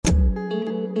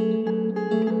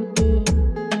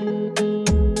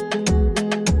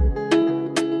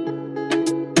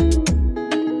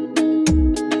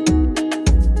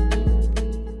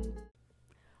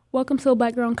to a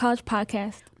Black Girl in College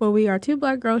podcast. Where we are two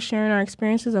Black girls sharing our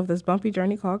experiences of this bumpy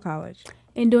journey called college.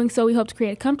 In doing so, we hope to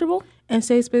create a comfortable and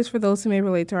safe space for those who may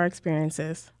relate to our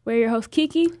experiences. We're your hosts,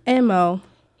 Kiki and Mo.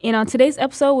 And on today's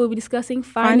episode, we'll be discussing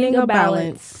finding a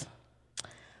balance.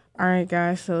 All right,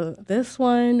 guys. So this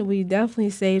one we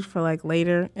definitely saved for like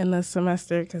later in the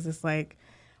semester because it's like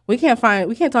we can't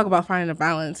talk about finding a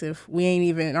balance if we ain't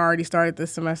even already started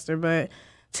this semester. But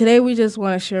today we just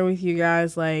want to share with you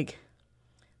guys like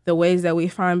the ways that we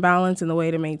find balance and the way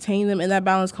to maintain them. And that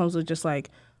balance comes with just like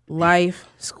life,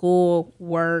 school,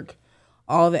 work,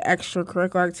 all the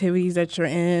extracurricular activities that you're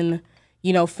in,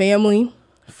 you know, family,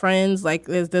 friends. Like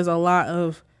there's a lot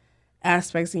of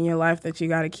aspects in your life that you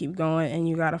got to keep going and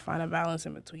you got to find a balance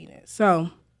in between it. So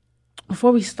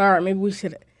before we start, maybe we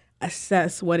should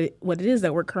assess what it is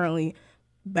that we're currently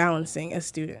balancing as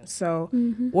students. So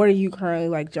what are you currently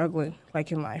like juggling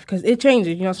like in life? Because it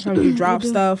changes, you know, sometimes you drop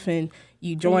stuff and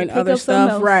you join other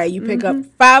stuff, right? You pick up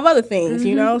 5 other things,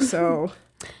 you know, so.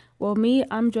 Well, me,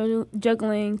 I'm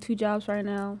juggling 2 jobs right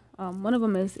now. One of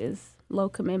them is low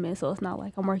commitment, so it's not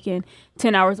like I'm working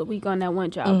 10 hours a week on that one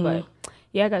job, but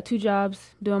yeah, I got 2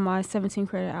 jobs doing my 17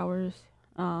 credit hours,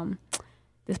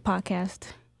 this podcast,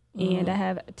 and I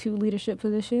have 2 leadership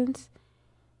positions.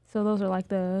 So those are like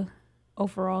the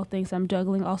overall things I'm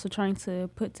juggling. Also trying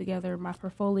to put together my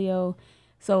portfolio.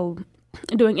 So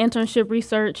doing internship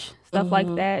research, stuff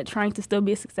like that, trying to still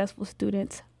be a successful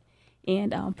student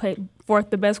and put forth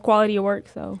the best quality of work.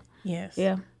 So, yes.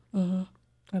 Yeah. I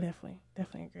definitely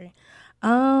agree.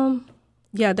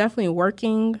 Yeah, definitely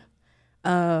working.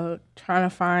 Trying to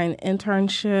find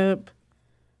internship,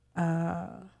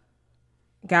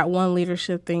 got one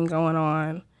leadership thing going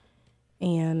on,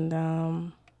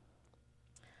 and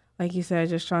like you said,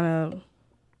 just trying to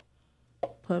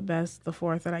put best the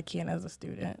forth that I can as a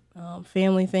student.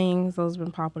 Family things, those have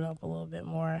been popping up a little bit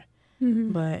more,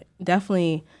 but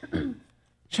definitely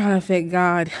trying to fit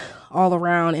God all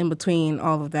around in between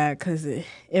all of that, because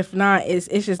if not,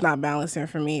 it's just not balancing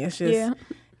for me. It's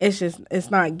just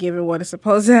it's not giving what it's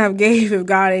supposed to have gave if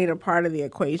God ain't a part of the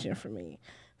equation for me.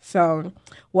 So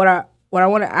what I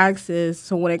want to ask is,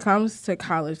 so when it comes to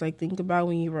college, like think about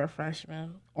when you were a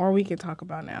freshman, or we can talk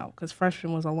about now, because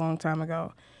freshman was a long time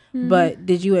ago. But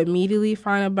did you immediately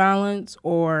find a balance,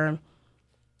 or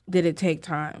did it take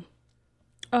time?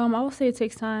 I would say it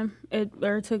takes time. It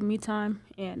took me time,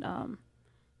 and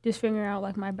just figuring out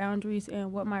like my boundaries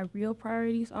and what my real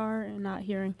priorities are, and not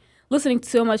listening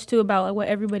so much too about like what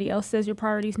everybody else says your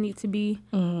priorities need to be.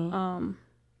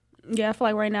 Yeah, I feel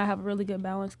like right now I have a really good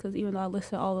balance, because even though I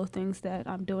listen to all those things that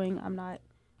I'm doing, I'm not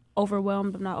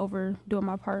overwhelmed. I'm not overdoing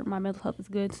my part. My mental health is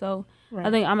good. So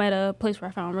I think I'm at a place where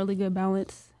I found really good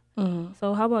balance.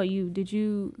 So how about you? Did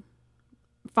you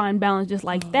find balance just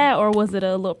like that, or was it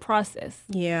a little process?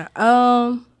 Yeah.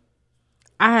 I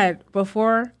had,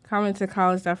 before coming to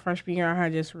college that freshman year, I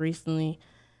had just recently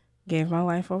gave my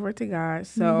life over to God.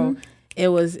 So it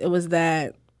was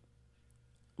that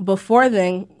before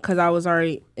then, because I was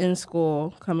already in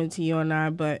school coming to UNI,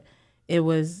 but it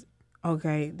was,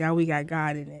 okay, now we got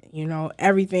God in it. You know,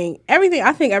 everything,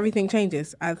 I think everything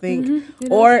changes. I think,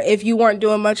 or if you weren't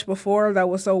doing much before that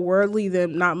was so worldly,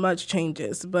 then not much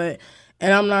changes. But,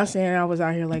 and I'm not saying I was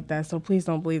out here like that, so please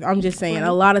don't believe. I'm just saying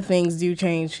a lot of things do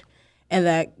change, and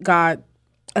that God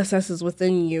assesses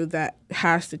within you that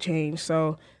has to change.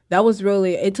 So that was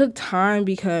really, it took time,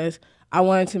 because I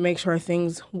wanted to make sure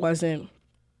things wasn't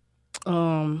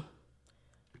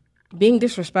being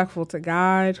disrespectful to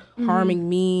God, harming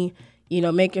me, you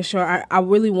know, making sure I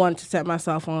really wanted to set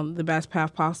myself on the best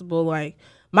path possible. Like,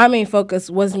 my main focus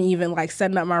wasn't even like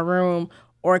setting up my room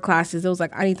or classes. It was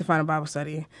like, I need to find a Bible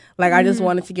study. Like, I just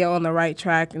wanted to get on the right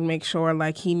track and make sure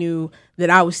like he knew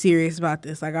that I was serious about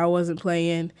this. Like, I wasn't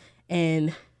playing,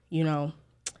 and, you know,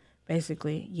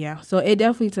 basically, yeah. So it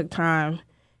definitely took time,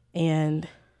 and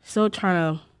still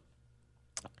trying to,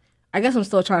 I guess I'm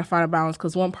still trying to find a balance,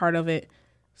 because one part of it,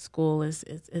 school, is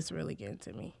really getting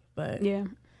to me. But yeah,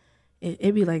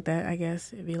 it be like that, I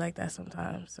guess. It be like that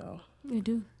sometimes. So it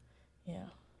do. Yeah.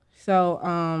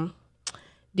 So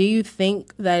do you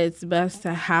think that it's best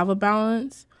to have a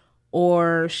balance,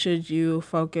 or should you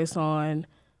focus on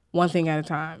one thing at a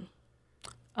time?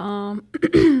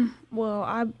 Well,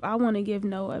 I want to give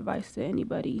no advice to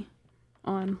anybody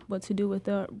on what to do with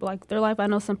their life. I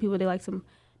know some people, they like to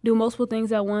do multiple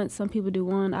things at once. Some people do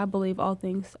one. I believe all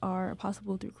things are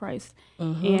possible through Christ.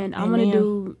 And I'm going to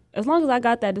do, as long as I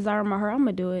got that desire in my heart, I'm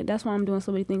going to do it. That's why I'm doing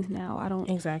so many things now. I don't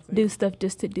do stuff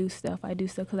just to do stuff. I do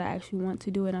stuff because I actually want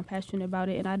to do it. I'm passionate about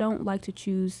it. And I don't like to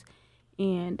choose.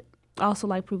 And I also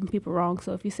like proving people wrong.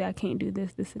 So if you say I can't do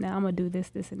this, this, and that, I'm going to do this,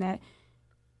 this, and that.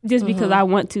 just because I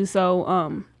want to.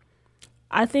 So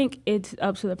I think it's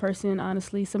up to the person,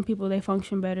 honestly. Some people, they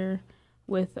function better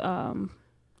with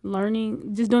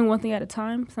learning, just doing one thing at a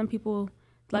time. Some people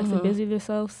like to busy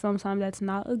themselves. Sometimes that's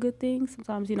not a good thing.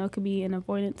 Sometimes, you know, it could be an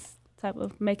avoidance type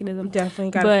of mechanism.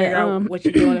 Definitely got to figure out what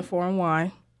you're doing it for and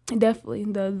why. Definitely.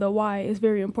 The why is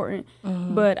very important.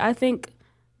 But I think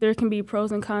there can be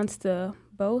pros and cons to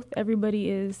both. Everybody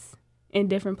is in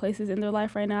different places in their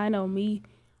life right now. I know me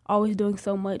always doing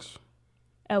so much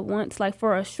at once, like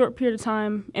for a short period of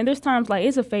time. And there's times like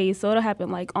it's a phase, so it'll happen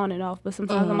like on and off. But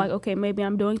sometimes I'm like, okay, maybe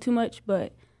I'm doing too much,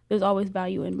 but there's always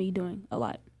value in me doing a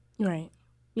lot. Right.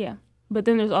 Yeah. But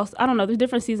then there's also, I don't know, there's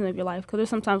different seasons of your life because there's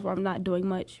some times where I'm not doing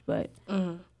much, but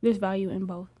there's value in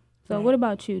both. So what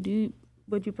about you?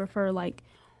 Would you prefer like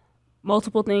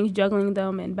multiple things, juggling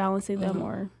them and balancing them,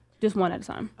 or just one at a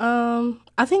time?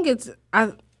 I think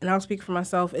and I'll speak for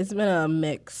myself, it's been a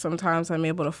mix. Sometimes I'm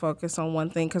able to focus on one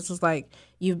thing because it's like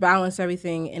you've balanced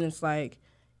everything and it's like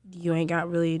you ain't got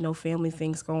really no family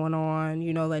things going on,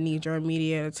 you know, that need your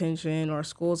immediate attention, or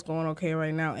school's going okay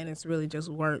right now and it's really just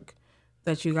work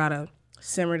that you got to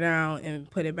simmer down and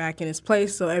put it back in its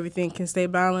place so everything can stay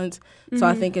balanced. So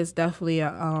I think it's definitely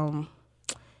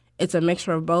it's a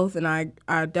mixture of both. And I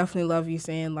definitely love you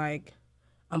saying, like,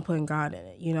 I'm putting God in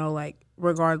it, you know, like,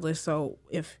 regardless. So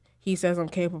if he says I'm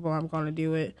capable, I'm going to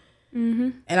do it.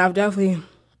 And I've definitely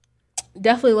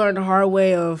learned the hard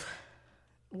way of,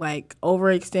 like,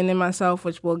 overextending myself,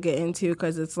 which we'll get into,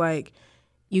 because it's like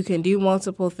you can do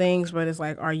multiple things, but it's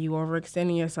like, are you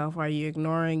overextending yourself? Are you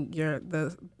ignoring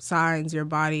the signs your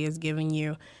body is giving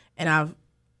you? And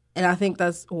I think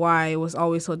that's why it was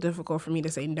always so difficult for me to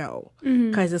say no,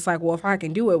 because it's like, well, if I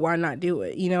can do it, why not do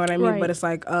it? You know what I mean? Right. But it's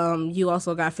like you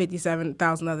also got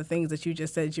 57,000 other things that you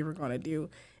just said you were going to do,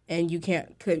 and you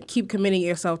can't keep committing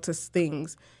yourself to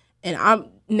things. And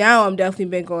I'm definitely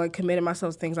been committing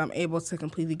myself to things I'm able to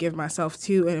completely give myself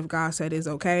to, and if God said it's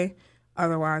okay,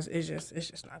 otherwise it's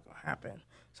just not going to happen.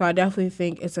 So I definitely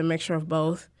think it's a mixture of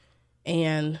both,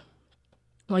 and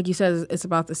like you said, it's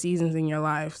about the seasons in your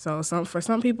life. So for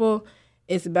some people,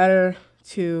 it's better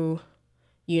to,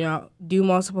 you know, do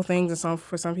multiple things, and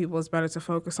for some people, it's better to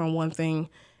focus on one thing.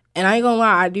 And I ain't gonna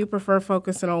lie, I do prefer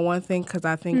focusing on one thing because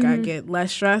I think I get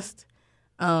less stressed.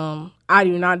 I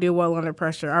do not do well under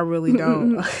pressure. I really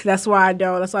don't. That's why I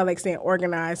don't. That's why I like staying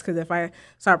organized, because if I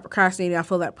start procrastinating, I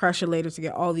feel that pressure later to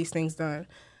get all these things done.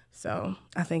 So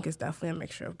I think it's definitely a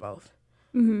mixture of both.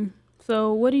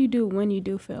 So what do you do when you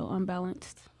do feel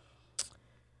unbalanced?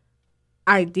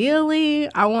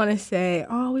 Ideally, I want to say,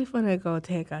 oh, we want to go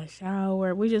take a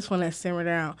shower. We just want to simmer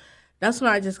down. That's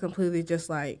when I just completely just,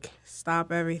 like,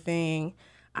 stop everything.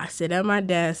 I sit at my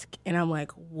desk, and I'm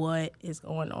like, what is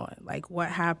going on? Like, what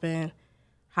happened?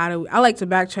 I like to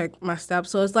backtrack my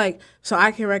steps. So it's like, so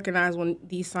I can recognize when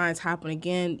these signs happen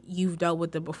again, you've dealt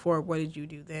with it before. What did you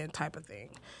do then, type of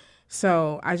thing.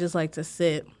 So I just like to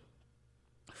sit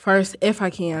first, if I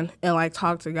can, and, like,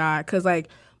 talk to God. Because, like,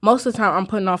 most of the time I'm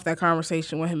putting off that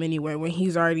conversation with him anyway, when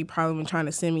he's already probably been trying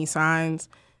to send me signs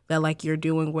that, like, you're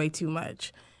doing way too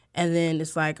much. And then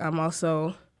it's like I'm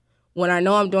also, when I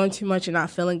know I'm doing too much and not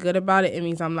feeling good about it, it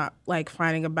means I'm not, like,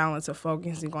 finding a balance of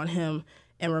focusing on him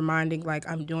and reminding, like,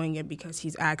 I'm doing it because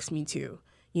he's asked me to,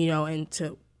 you know, and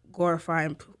to glorify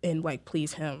and like,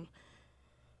 please him.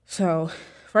 So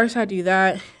first I do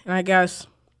that, and I guess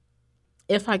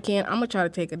if I can, I'm going to try to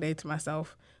take a day to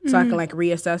myself so I can, like,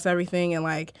 reassess everything and,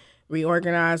 like,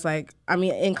 reorganize. Like, I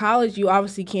mean, in college, you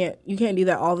obviously can't do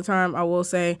that all the time, I will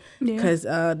say, because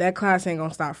that class ain't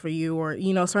gonna stop for you, or,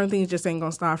 you know, certain things just ain't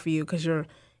gonna stop for you because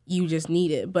you just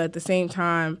need it. But at the same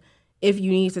time, if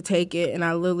you need to take it, and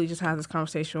I literally just had this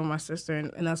conversation with my sister,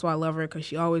 and that's why I love her, because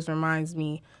she always reminds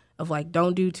me of, like,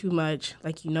 don't do too much.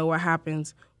 Like, you know what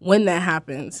happens when that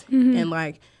happens. And,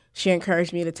 like, she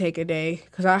encouraged me to take a day,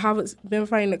 because I have been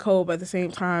fighting the cold, but at the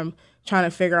same time trying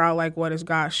to figure out, like, what is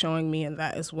God showing me in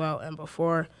that as well. And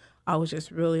before, I was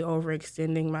just really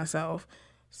overextending myself.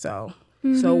 So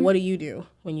what do you do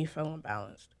when you feel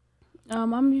unbalanced?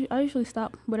 I usually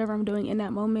stop whatever I'm doing in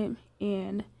that moment,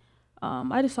 and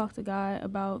I just talk to God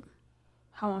about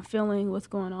how I'm feeling, what's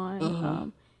going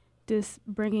on, just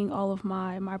bringing all of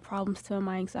my problems to him,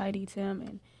 my anxiety to him,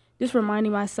 and just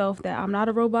reminding myself that I'm not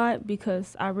a robot,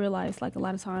 because I realize, like, a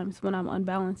lot of times when I'm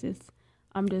unbalanced,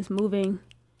 I'm just moving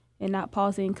and not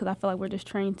pausing, because I feel like we're just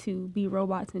trained to be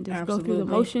robots and just go through the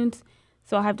motions.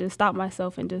 So I have to stop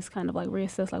myself and just kind of, like,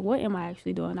 reassess, like, what am I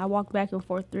actually doing? I walk back and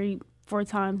forth 3-4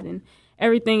 times, and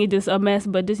everything is just a mess.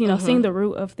 But just, you know, seeing the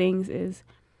root of things is,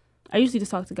 I usually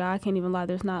just talk to God. I can't even lie.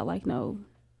 There's not, like, no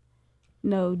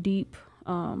deep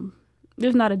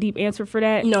there's not a deep answer for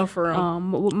that. No, for real.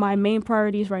 My main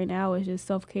priorities right now is just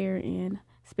self-care and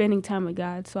spending time with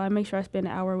God. So I make sure I spend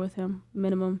an hour with him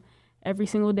minimum every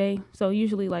single day. So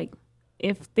usually, like,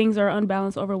 if things are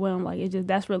unbalanced, overwhelmed, like,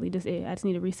 that's really just it. I just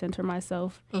need to recenter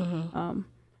myself,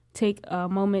 take a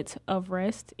moment of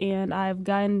rest, and I've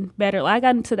gotten better. Like, I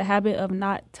got into the habit of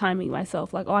not timing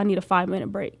myself. Like, I need a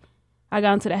 5-minute break. I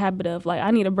got into the habit of, like,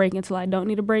 I need a break until I don't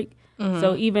need a break.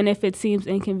 So even if it seems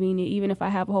inconvenient, even if I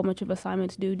have a whole bunch of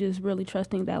assignments to do, just really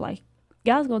trusting that, like,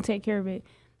 God's going to take care of it.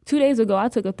 2 days ago, I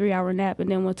took a 3-hour nap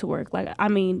and then went to work. Like, I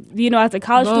mean, as a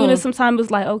college student, sometimes it's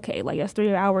like, okay, like, that's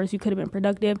 3 hours. You could have been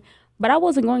productive. But I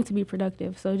wasn't going to be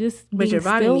productive. So just But your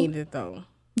body needed it, though.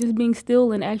 Just being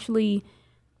still and actually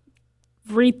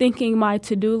rethinking my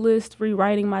to-do list,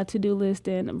 rewriting my to-do list,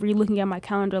 and re-looking at my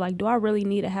calendar. Like, do I really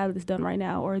need to have this done right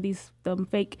now? Or are these the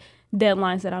fake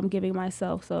deadlines that I'm giving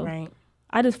myself? So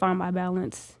I just find my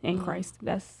balance in Christ.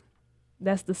 That's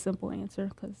the simple answer,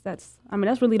 because that's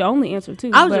really the only answer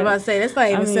too. I was about to say, that's not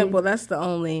even simple. That's the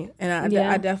only. And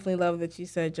I definitely love that you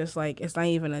said, just like, it's not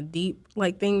even a deep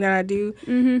like thing that I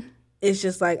do. It's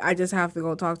just like, I just have to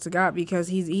go talk to God, because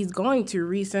he's going to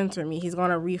recenter me. He's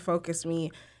going to refocus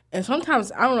me. And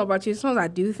sometimes, I don't know about you, sometimes I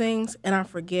do things and I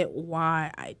forget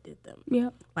why I did them.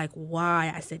 Yeah. Like,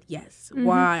 why I said yes,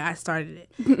 why I started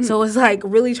it. So it's like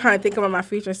really trying to think about my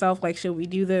future self, like, should we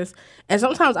do this? And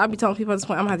sometimes I'll be telling people at this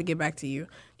point, I'm going to have to get back to you.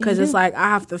 Because it's like, I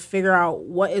have to figure out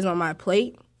what is on my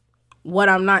plate, what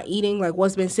I'm not eating, like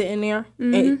what's been sitting there,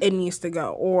 it needs to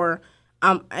go. Or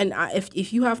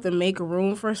if you have to make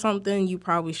room for something, you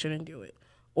probably shouldn't do it.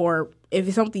 Or if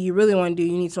it's something you really want to do,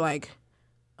 you need to, like,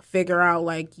 figure out,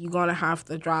 like, you're going to have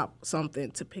to drop something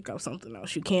to pick up something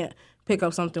else. You can't pick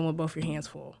up something with both your hands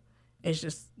full. It's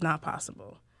just not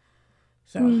possible.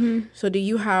 So so do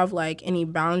you have, like, any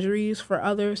boundaries for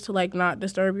others to, like, not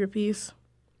disturb your peace?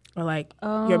 Or, like,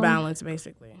 your balance,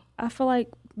 basically? I feel like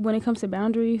when it comes to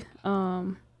boundaries,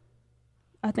 I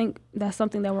think that's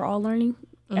something that we're all learning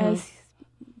as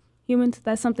humans.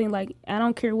 That's something, like, I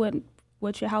don't care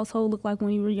what your household looked like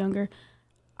when you were younger.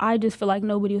 I just feel like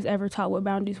nobody was ever taught what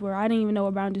boundaries were. I didn't even know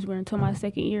what boundaries were until my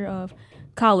second year of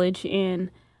college. And,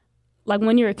 like,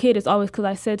 when you're a kid, it's always because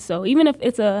I said so. Even if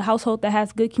it's a household that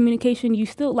has good communication, you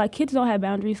still, like, kids don't have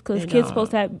boundaries because kids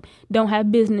don't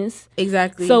have business.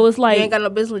 Exactly. So it's like, you ain't got no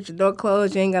business with your door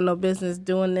closed. You ain't got no business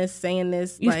doing this, saying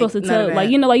this. You're supposed to tell, like,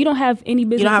 like, you don't have any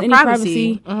business, any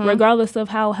privacy regardless of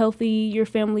how healthy your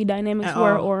family dynamics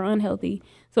were or unhealthy.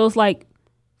 So it's like,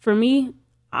 for me,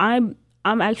 I'm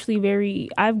actually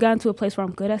I've gotten to a place where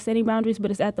I'm good at setting boundaries,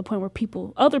 but it's at the point where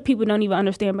other people don't even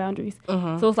understand boundaries.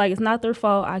 So it's like, it's not their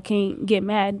fault. I can't get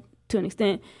mad to an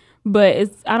extent, but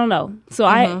I don't know.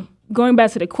 So going back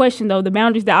to the question though, the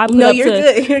boundaries that I put up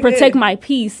to protect my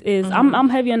peace is I'm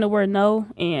heavy on the word no,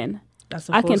 and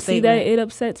I can see that it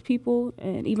upsets people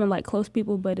and even, like, close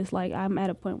people, but it's like, I'm at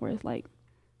a point where it's like,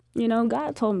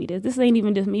 God told me this. This ain't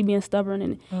even just me being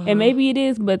stubborn, and maybe it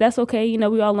is, but that's okay.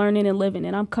 We all learning and living,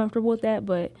 and I'm comfortable with that.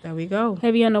 But there we go.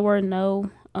 Heavy on the word no.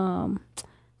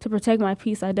 To protect my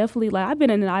peace, I definitely, like, I've been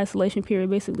in an isolation period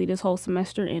basically this whole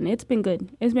semester, and it's been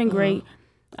good. It's been great.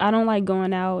 I don't like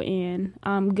going out, and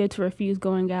I'm good to refuse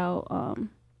going out.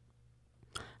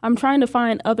 I'm trying to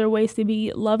find other ways to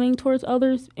be loving towards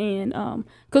others, and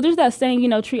because there's that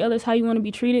saying, treat others how you want to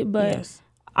be treated, but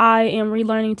I am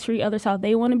relearning to treat others how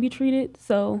they want to be treated.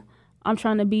 So I'm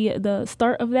trying to be at the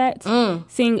start of that,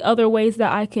 seeing other ways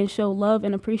that I can show love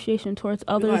and appreciation towards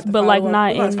others, but, like,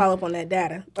 not. We're going to follow up on that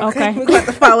data. Okay. We're going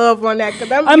to follow up on that, because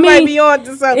you might be on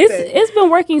to something. It's been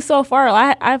working so far.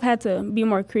 I've had to be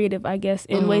more creative, I guess,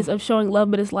 in ways of showing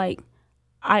love, but it's like,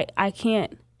 I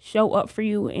can't show up for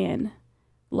you, and,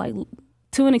 like,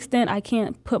 to an extent, I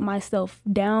can't put myself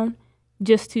down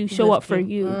just to show up for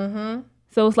you.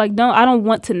 So it's like, I don't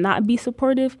want to not be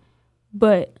supportive,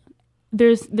 but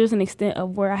there's an extent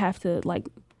of where I have to, like,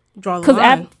 draw the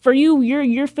line. Because for you,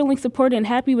 you're feeling supported and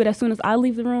happy, but as soon as I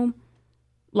leave the room,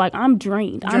 like, I'm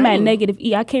drained. I'm at negative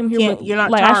E. I came here you're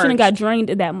not like, charged. I shouldn't got drained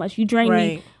that much. You drained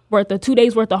me worth of 2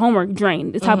 days worth of homework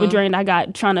drained. The type of drain I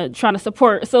got trying to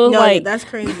support. So it's like, that's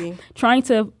crazy. Trying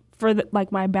to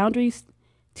like, my boundaries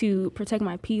to protect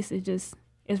my peace is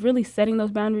really setting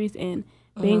those boundaries and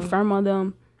being firm on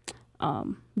them.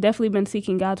 Definitely been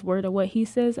seeking God's word of what he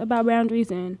says about boundaries,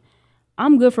 and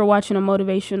I'm good for watching a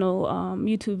motivational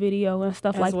YouTube video and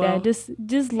stuff like that.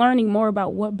 Just learning more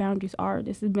about what boundaries are.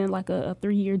 This has been like a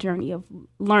 3-year journey of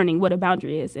learning what a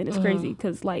boundary is, and it's crazy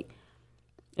because, like,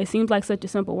 it seems like such a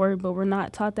simple word, but we're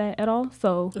not taught that at all.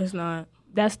 So it's not.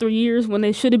 that's 3 years when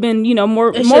it should have been,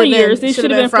 more should've years. It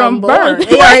should have been from birth.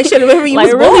 Yeah, it should have been when you was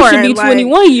it born. really should be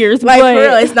 21 years. Like, but for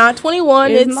real, it's not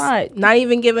 21. It's not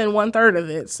even given 1/3 of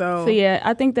it. So yeah,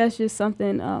 I think that's just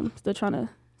something still trying to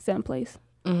set in place.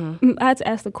 Mm-hmm. I had to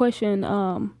ask the question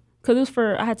because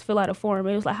I had to fill out a form.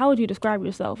 It was like, how would you describe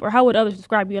yourself, or how would others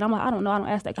describe you? And I'm like, I don't know. I don't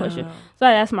ask that question. So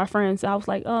I asked my friends. I was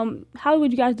like, how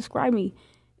would you guys describe me?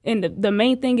 And the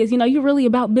main thing is, you're really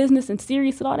about business and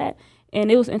serious and all that. And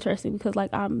it was interesting because,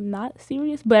 like, I'm not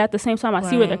serious, but at the same time, I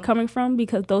see where they're coming from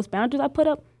because those boundaries I put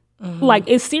up, like,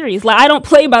 it's serious. Like, I don't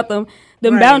play about them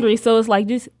boundaries. So it's like,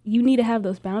 you need to have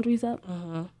those boundaries up.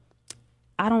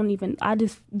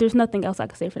 There's nothing else I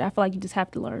can say for that. I feel like you just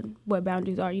have to learn what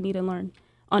boundaries are. You need to learn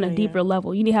on a deeper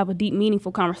level. You need to have a deep,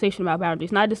 meaningful conversation about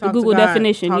boundaries, not just a Google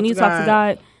definition. You need to talk to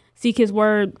God, seek His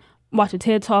word, watch a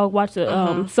TED Talk, watch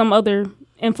some other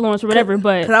influence or whatever.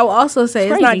 But I will also say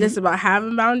it's not just about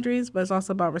having boundaries, but it's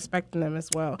also about respecting them as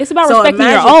well. It's about respecting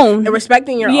your own. And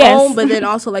respecting your own, but then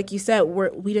also, like you said,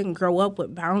 we didn't grow up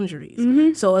with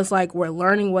boundaries. So it's like we're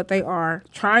learning what they are,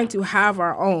 trying to have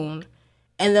our own.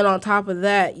 And then on top of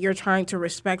that, you're trying to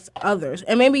respect others.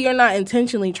 And maybe you're not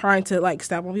intentionally trying to, like,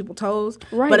 step on people's toes.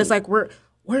 Right. But it's like we're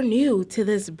new to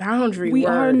this boundary.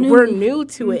 We're new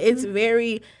to it. It's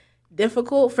very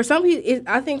difficult. For some people,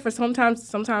 I think for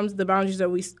sometimes the boundaries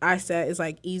that I set is,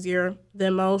 like, easier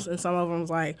than most. And some of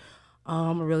them's like,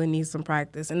 I really need some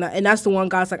practice. And that's the one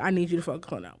God's like, I need you to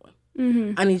focus on that one.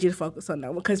 I need you to focus on that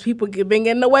one because people have been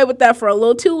getting away with that for a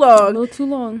little too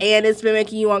long. And it's been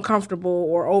making you uncomfortable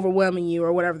or overwhelming you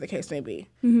or whatever the case may be.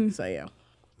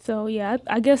 So, yeah.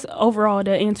 I guess overall,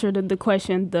 to answer the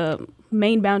question, the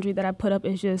main boundary that I put up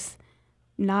is just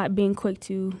not being quick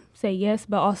to say yes,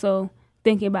 but also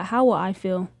thinking about how will I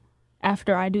feel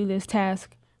after I do this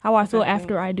task, how I feel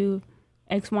after I do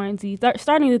X, Y, and Z.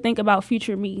 Starting to think about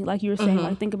future me, like you were saying,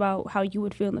 like think about how you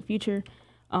would feel in the future.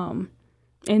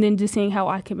 And then just seeing how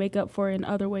I can make up for it in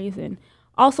other ways. And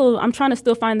also, I'm trying to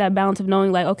still find that balance of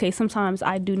knowing, like, okay, sometimes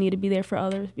I do need to be there for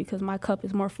others because my cup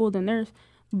is more full than theirs.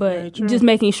 But just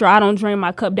making sure I don't drain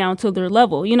my cup down to their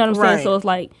level. You know what I'm saying? So it's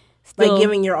like still, like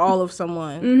giving your all of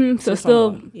someone. So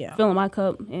still filling my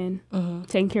cup and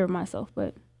taking care of myself.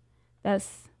 But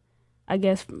that's, I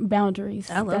guess, boundaries.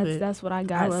 That's what I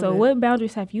got. So what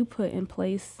boundaries have you put in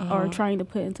place or trying to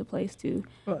put into place to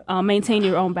maintain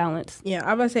your own balance? Yeah,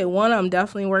 I would say one I'm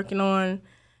definitely working on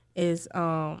is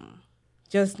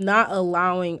just not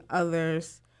allowing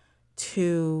others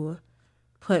to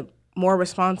put more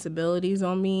responsibilities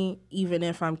on me, even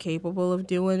if I'm capable of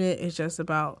doing it. It's just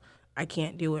about I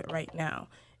can't do it right now.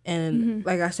 And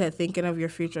like I said, thinking of your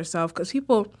future self, because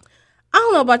people, I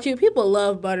don't know about you, people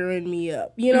love buttering me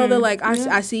up. They're like,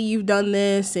 I see you've done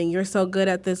this and you're so good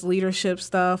at this leadership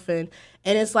stuff. And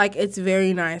it's like, it's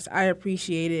very nice. I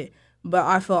appreciate it. But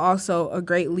I feel also a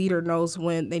great leader knows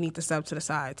when they need to step to the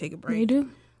side, take a break. They do.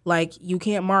 Like, you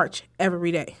can't march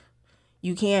every day.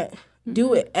 You can't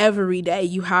do it every day.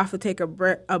 You have to take a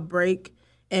break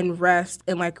and rest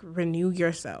and, like, renew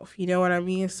yourself. You know what I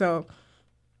mean? So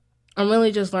I'm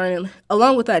really just learning.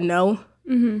 Along with that, no.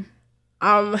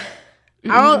 I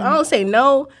don't say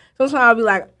no. Sometimes I'll be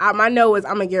like, my no is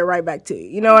I'm going to get right back to you.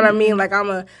 You know what I mean? Like,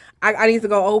 I need to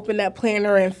go open that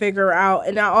planner and figure out.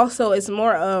 And also, it's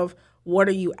more of what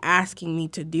are you asking me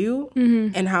to do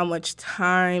and how much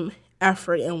time,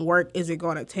 effort, and work is it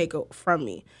going to take from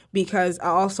me? Because I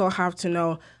also have to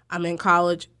know I'm in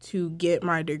college to get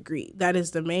my degree. That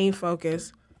is the main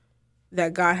focus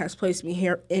that God has placed me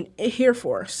here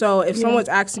for. So if someone's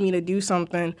asking me to do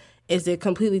something, is it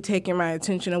completely taking my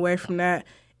attention away from that?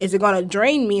 Is it going to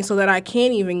drain me so that I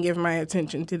can't even give my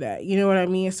attention to that? You know what I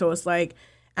mean? So it's like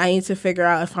I need to figure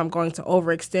out if I'm going to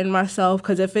overextend myself.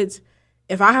 Because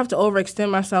if I have to overextend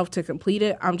myself to complete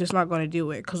it, I'm just not going to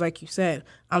do it. Because like you said,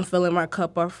 I'm filling my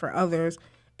cup up for others,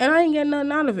 and I ain't getting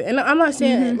nothing out of it. And I'm not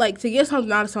saying, like, to get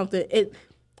something out of something,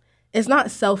 it's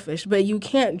not selfish, but you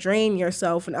can't drain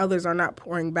yourself and others are not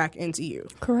pouring back into you.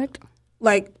 Correct.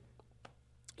 Like,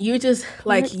 you just,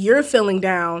 like, you're feeling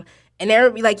down,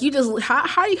 and like, you just,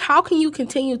 how can you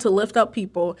continue to lift up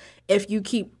people if you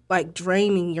keep, like,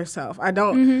 draining yourself? I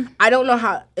don't know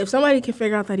how, if somebody can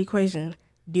figure out that equation,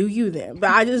 do you then? But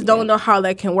I just don't know how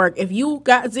that can work. If you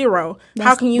got 0,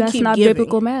 how can you keep giving? That's not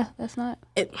biblical math. That's not.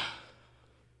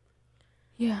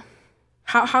 Yeah.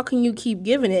 How can you keep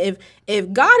giving it?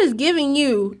 If God is giving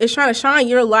you, is trying to shine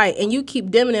your light, and you keep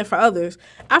dimming it for others,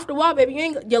 after a while,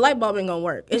 baby, your light bulb ain't gonna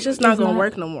work. It's just not gonna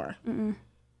work no more.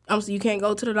 So you can't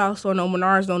go to the dollar store, no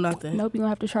Menards, no nothing. Nope, you're gonna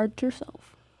have to charge it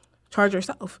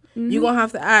yourself. You're gonna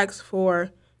have to ask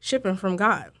for shipping from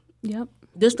God. Yep.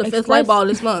 This the 5th light bulb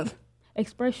this month.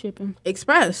 Express shipping.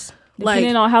 Express.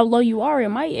 Depending on how low you are, it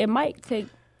might take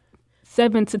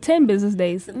 7 to 10 business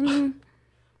days.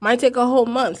 Might take a whole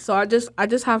month. So I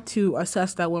just have to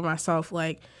assess that with myself.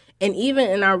 Like,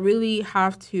 and I really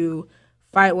have to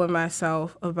fight with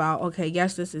myself about, okay,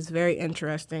 yes, this is very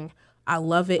interesting. I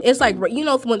love it. It's like, you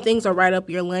know, when things are right up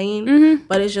your lane,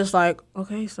 but it's just like,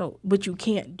 okay, so, but you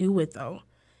can't do it though.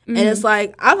 And it's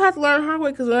like, I've had to learn the hard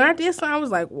way, because when I did something, I was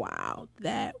like, wow,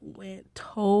 that went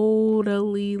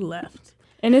totally left.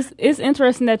 And it's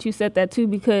interesting that you said that too,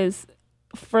 because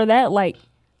for that, like,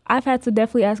 I've had to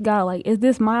definitely ask God, like, is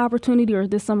this my opportunity or is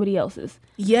this somebody else's?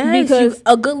 Yes, because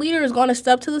a good leader is going to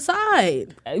step to the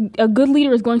side. A good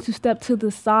leader is going to step to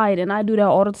the side, and I do that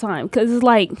all the time, because it's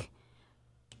like,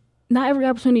 not every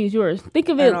opportunity is yours. Think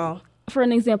of it for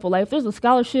an example. Like, if there's a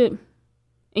scholarship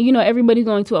and, you know, everybody's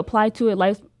going to apply to it,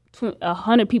 like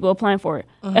 100 people applying for it.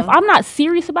 If I'm not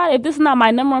serious about it, if this is not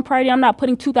my number one priority, I'm not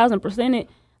putting 2,000% in it,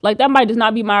 like, that might just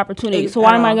not be my opportunity. So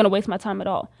why am I going to waste my time at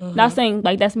all? Not saying,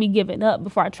 like, that's me giving up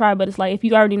before I try, but it's like, if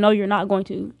you already know you're not going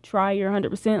to try your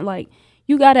 100%, like,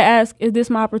 you got to ask, is this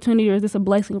my opportunity or is this a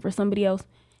blessing for somebody else?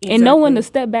 Exactly. And know when to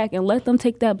step back and let them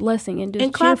take that blessing and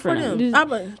just clap cheer for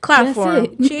them. Clap for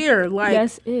them. Cheer. Like,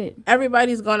 that's it.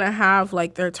 Everybody's going to have,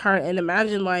 like, their turn. And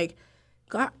imagine, like,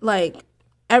 God, like,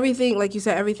 everything, like you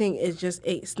said, everything is just,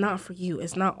 it's not for you.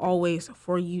 It's not always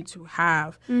for you to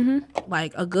have.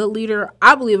 Like, a good leader,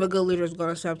 I believe a good leader is going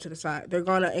to step to the side. They're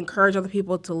going to encourage other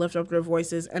people to lift up their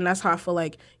voices. And that's how I feel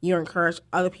like you encourage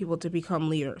other people to become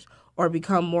leaders or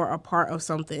become more a part of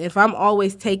something. If I'm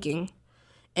always taking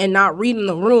and not reading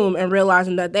the room and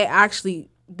realizing that they actually,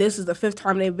 this is the 5th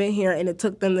time they've been here and it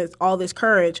took them all this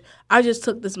courage, I just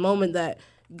took this moment that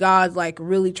God, like,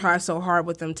 really tried so hard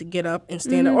with them to get up and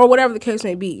stand up, or whatever the case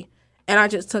may be. And I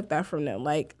just took that from them.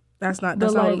 Like, that's not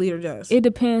what a leader does. It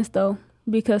depends, though,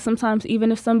 because sometimes even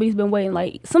if somebody's been waiting,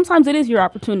 like, sometimes it is your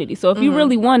opportunity. So if you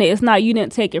really want it, it's not, you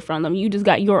didn't take it from them. You just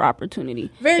got your opportunity.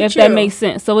 If that makes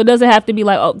sense. So it doesn't have to be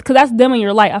like, oh, because that's them in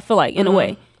your life, I feel like, in a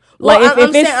way. Like, well,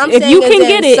 if you can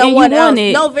get it and you want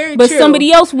it, no, very but true.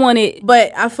 Somebody else want it.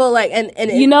 But I feel like, and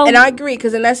you know, and I agree,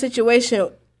 because in that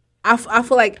situation, I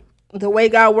feel like the way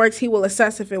God works, he will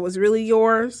assess if it was really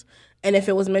yours and if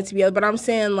it was meant to be. But I'm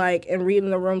saying, like, in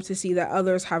reading the room to see that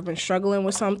others have been struggling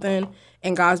with something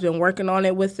and God's been working on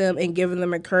it with them and giving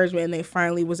them encouragement, and they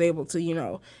finally was able to, you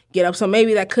know, get up. So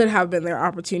maybe that could have been their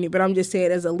opportunity. But I'm just saying,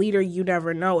 as a leader, you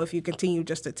never know if you continue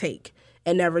just to take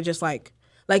and never just, like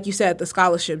you said, the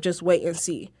scholarship, just wait and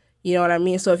see. You know what I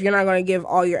mean? So if you're not going to give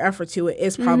all your effort to it,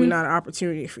 it's probably not an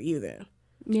opportunity for you then.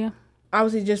 Yeah.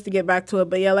 Obviously, just to get back to it.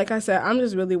 But yeah, like I said, I'm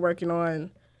just really working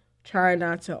on trying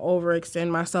not to overextend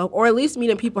myself, or at least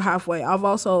meeting people halfway. I've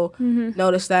also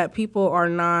noticed that people are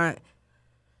not,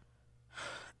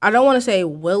 I don't want to say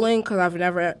willing, because I've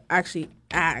never actually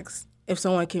asked if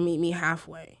someone can meet me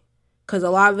halfway. Because a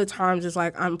lot of the times it's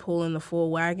like I'm pulling the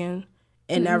full wagon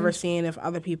and never seeing if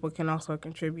other people can also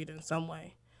contribute in some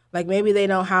way. Like, maybe they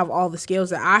don't have all the skills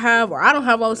that I have, or I don't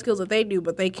have all the skills that they do,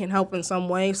 but they can help in some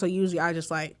way. So usually I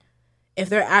just, like, if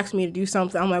they're asking me to do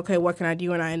something, I'm like, okay, what can I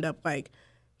do? And I end up, like,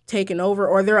 taking over,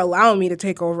 or they're allowing me to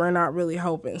take over and not really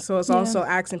helping. So it's also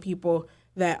asking people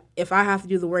that if I have to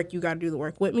do the work, you got to do the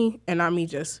work with me, and not me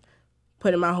just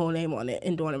putting my whole name on it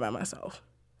and doing it by myself.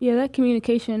 Yeah, that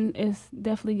communication is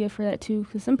definitely good for that, too.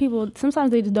 Because some people,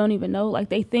 sometimes they just don't even know. Like,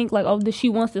 they think, like, oh, she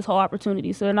wants this whole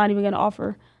opportunity, so they're not even going to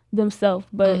offer themselves.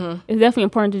 But it's definitely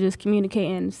important to just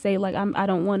communicate and say, like, I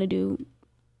don't want to do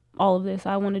all of this.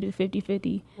 I want to do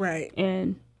 50-50. Right.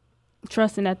 And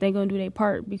trusting that they're going to do their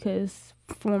part, because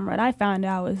from what I found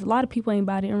out is a lot of people ain't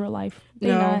about it in real life.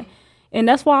 They're not. And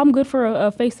that's why I'm good for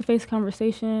a face-to-face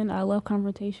conversation. I love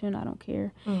confrontation. I don't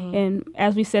care. And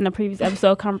as we said in a previous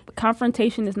episode,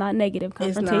 confrontation is not negative.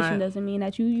 Confrontation doesn't mean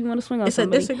that you want to swing on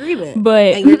somebody. It's a disagreement.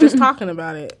 But and you're just talking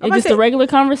about it. It's just a regular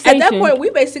conversation. At that point, we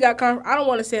basically got, I don't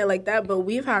want to say it like that, but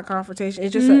we've had confrontation.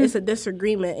 It's just it's a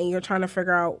disagreement, and you're trying to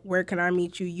figure out, where can I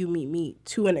meet you, you meet me,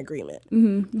 to an agreement.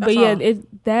 But yeah,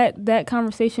 that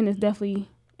conversation is definitely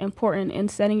important in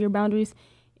setting your boundaries.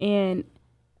 And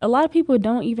a lot of people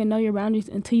don't even know your boundaries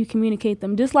until you communicate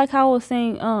them. Just like how I was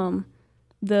saying,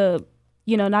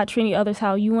 not treating others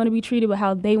how you want to be treated, but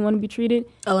how they want to be treated.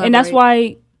 Elaborate.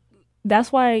 And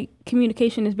that's why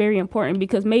communication is very important,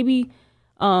 because maybe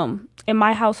in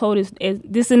my household, is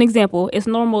this is an example, it's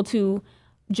normal to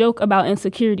joke about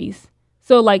insecurities.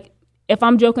 So, like, if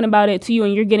I'm joking about it to you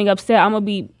and you're getting upset, I'm going to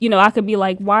be, I could be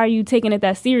like, why are you taking it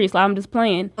that serious? Like, I'm just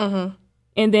playing.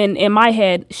 And then in my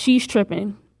head, she's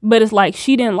tripping. But it's like,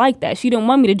 she didn't like that. She didn't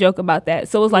want me to joke about that.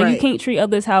 So it's like, you can't treat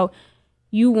others how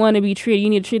you want to be treated. You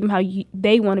need to treat them how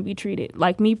they want to be treated.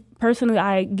 Like me personally,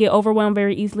 I get overwhelmed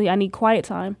very easily. I need quiet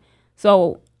time.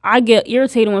 So I get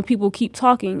irritated when people keep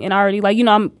talking and I already like,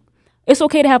 it's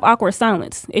okay to have awkward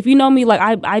silence. If you know me, like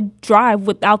I drive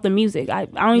without the music. I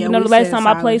don't even know the last time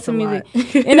I played some music.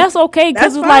 And that's okay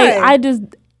because it's like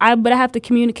but I have to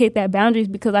communicate that boundaries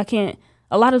because I can't.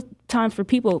 A lot of times for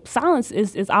people, silence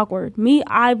is awkward. Me,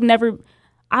 I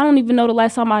don't even know the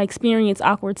last time I experienced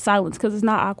awkward silence because it's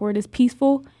not awkward. It's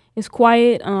peaceful. It's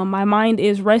quiet. My mind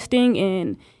is resting.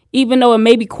 And even though it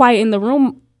may be quiet in the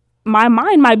room, my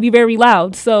mind might be very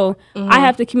loud. So I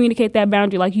have to communicate that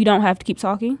boundary. Like, you don't have to keep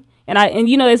talking. And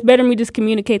it's better me just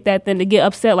communicate that than to get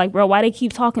upset. Like, bro, why they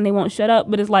keep talking? They won't shut up.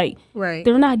 But it's like,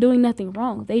 they're not doing nothing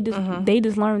wrong. They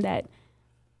just learned that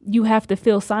you have to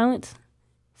feel silence.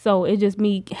 So it's just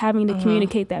me having to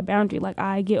communicate that boundary. Like,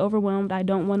 I get overwhelmed. I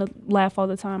don't want to laugh all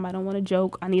the time. I don't want to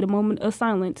joke. I need a moment of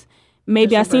silence.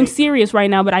 Maybe I seem serious right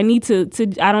now, but I need to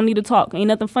I don't need to talk. Ain't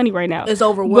nothing funny right now. It's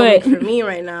overwhelming for me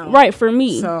right now. Right, for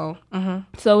me. So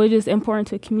it's just important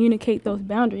to communicate those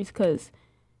boundaries because,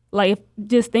 like, if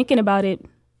just thinking about it,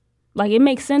 like, it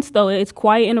makes sense, though. It's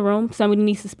quiet in a room. Somebody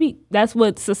needs to speak. That's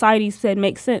what society said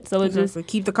makes sense. So it's just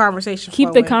keep the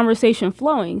conversation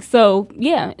flowing. So,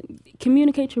 yeah,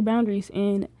 communicate your boundaries,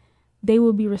 and they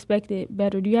will be respected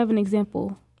better. Do you have an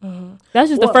example? That's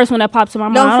just the first one that pops in my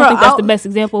mind. I don't think that's the best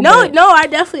example. I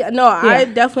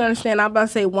definitely understand. I'm about to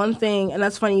say one thing, and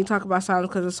that's funny you talk about silence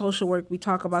because in social work we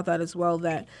talk about that as well.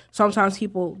 That sometimes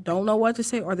people don't know what to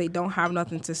say or they don't have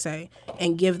nothing to say,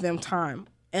 and give them time.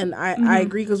 And I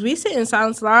agree because we sit in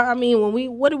silence a lot. I mean,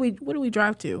 what do we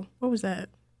drive to? What was that?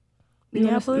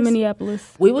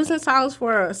 Minneapolis. We was in silence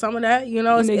for some of that.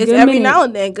 It's every now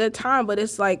and then good time, but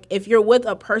it's like if you're with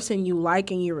a person you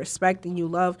like and you respect and you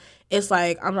love, it's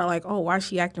like I'm not like, oh, why is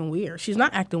she acting weird? She's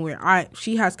not acting weird.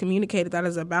 She has communicated that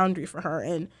as a boundary for her,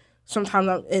 and sometimes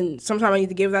I need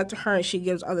to give that to her, and she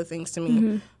gives other things to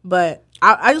me. But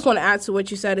I just want to add to what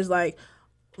you said is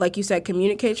like you said,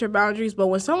 communicate your boundaries. But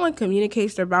when someone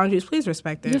communicates their boundaries, please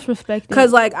respect it. Just respect it.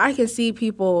 Because, like, I can see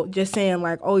people just saying,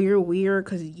 like, oh, you're weird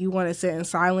because you want to sit in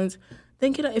silence.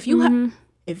 Think it up. If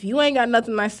you ain't got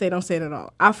nothing nice to say, don't say it at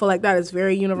all. I feel like that is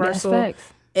very universal. That's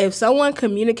facts. If someone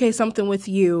communicates something with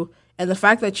you and the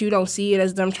fact that you don't see it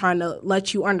as them trying to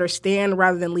let you understand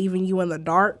rather than leaving you in the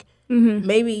dark,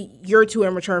 maybe you're too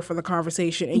immature for the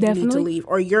conversation and you need to leave.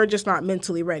 Or you're just not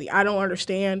mentally ready. I don't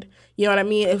understand. You know what I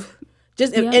mean?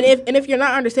 If you're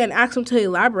not understanding, ask them to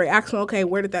elaborate. Ask them, okay,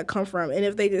 where did that come from? And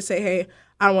if they just say, hey,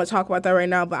 I don't want to talk about that right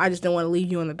now, but I just didn't want to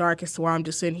leave you in the dark as to why I'm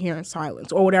just sitting here in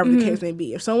silence or whatever the case may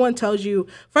be. If someone tells you,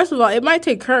 first of all, it might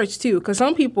take courage too, because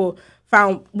some people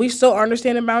we still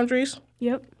understanding boundaries.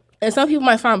 Yep. And some people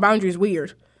might find boundaries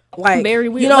weird. Like, very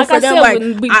weird. Like for them, like,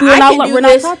 we're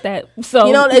not taught that.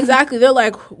 So exactly. They're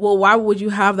like, well, why would you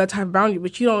have that type of boundary?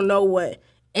 But you don't know what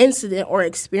incident or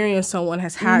experience someone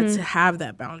has had to have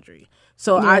that boundary.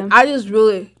 So I just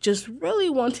really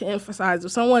want to emphasize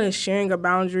if someone is sharing a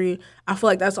boundary, I feel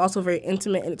like that's also very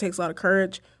intimate and it takes a lot of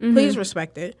courage. Please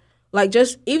respect it. Like,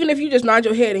 just even if you just nod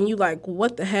your head and you like,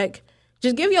 what the heck?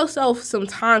 Just give yourself some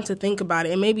time to think about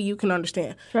it and maybe you can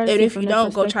understand. And if you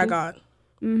don't, go try God.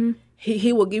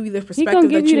 He will give you the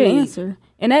perspective that you need. The answer.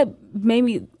 And that made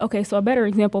me, okay, so a better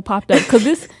example popped up because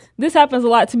this happens a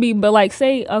lot to me. But like,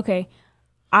 say, okay,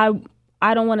 I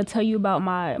don't want to tell you about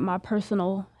my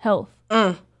personal health.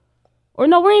 Or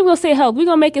no, we're even going to say health. We're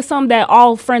going to make it something that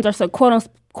all friends are quote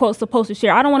unquote supposed to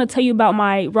share. I don't want to tell you about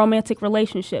my romantic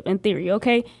relationship in theory,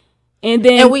 okay? And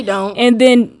we don't. And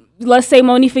then let's say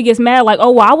Monifa gets mad, like,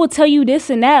 oh, well, I will tell you this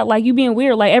and that, like you being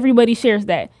weird. Like everybody shares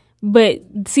that. But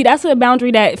see, that's a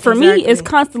boundary that for me is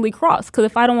constantly crossed. Because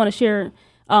if I don't want to share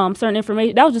certain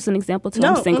information, that was just an example too.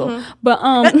 I'm single. But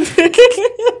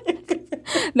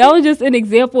that was just an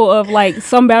example of like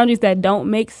some boundaries that don't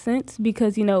make sense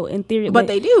because, in theory. But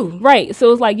they do. Right.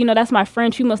 So it's like, that's my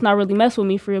friend. She must not really mess with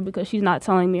me for real because she's not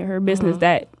telling me her business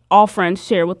that all friends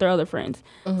share with their other friends.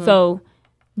 So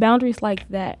boundaries like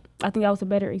that, I think that was a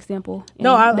better example.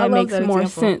 That makes that more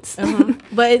example. sense.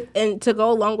 But and to go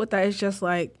along with that, it's just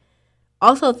like,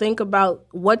 also think about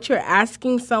what you're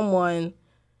asking someone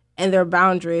and their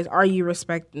boundaries. Are you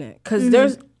respecting it? Because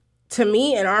there's, to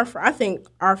me, and I think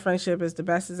our friendship is the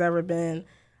best it's ever been.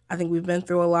 I think we've been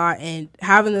through a lot, and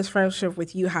having this friendship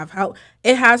with you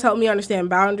it has helped me understand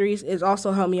boundaries. It's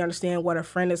also helped me understand what a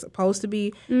friend is supposed to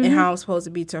be and how I'm supposed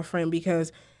to be to a friend,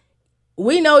 because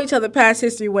we know each other past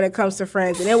history when it comes to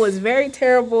friends, and it was very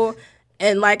terrible.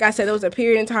 And like I said, there was a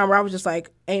period in time where I was just like,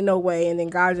 ain't no way. And then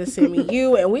God just sent me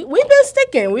you, and we've been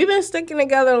sticking. We've been sticking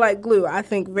together like glue, I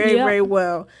think, very, very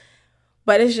well.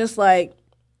 But it's just like,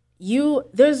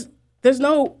 there's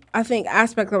no, I think,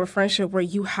 aspect of a friendship where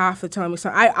you have to tell me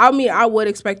something. I mean, I would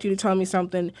expect you to tell me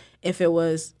something if it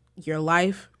was, your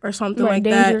life or something Right, like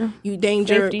danger, that. You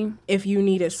danger safety. if you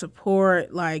needed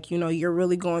support, like, you know, you're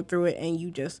really going through it and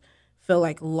you just feel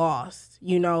like lost,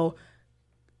 you know.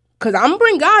 Because I'm going to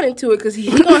bring God into it because he's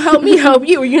going to help me help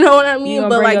you. You know what I mean?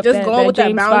 But, like, just going with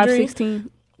that boundary. 5:16.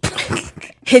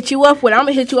 Hit you up with, I'm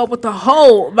going to hit you up with the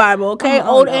whole Bible, okay?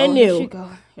 Old and new.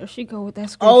 Here she go with that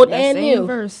scripture. Old that and same new.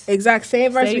 Verse. Exact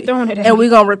same verse. Stay throwing it at and me. we're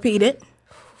going to repeat it.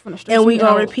 And we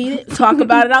going to repeat it. Talk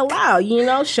about it out loud. You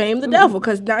know, shame the devil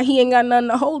because now he ain't got nothing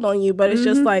to hold on you. But it's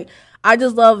just like, I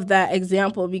just love that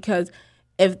example because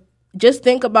just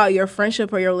think about your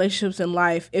friendship or your relationships in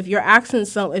life. If you're asking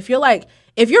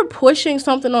if you're pushing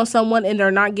something on someone and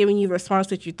they're not giving you the response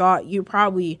that you thought, you're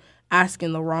probably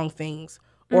asking the wrong things.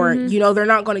 Or, you know, they're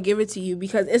not going to give it to you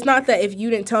because it's not that if you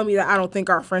didn't tell me that I don't think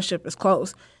our friendship is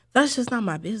close. That's just not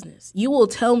my business. You will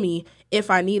tell me if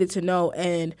I needed to know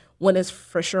and when it's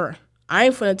for sure. I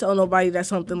ain't finna tell nobody that's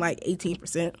something like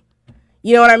 18%.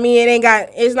 You know what I mean?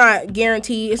 It's not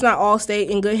guaranteed. It's not all stay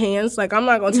in good hands. Like, I'm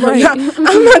not going to tell you,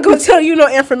 I'm not going to tell you no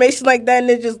information like that and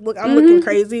it just I'm looking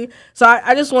crazy. So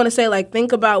I just want to say, like,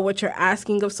 think about what you're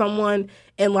asking of someone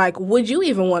and, like, would you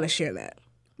even want to share that?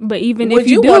 But even would if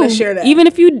you want to share that? Even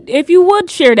if you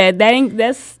would share that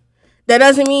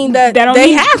doesn't mean that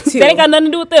they have to. That ain't got nothing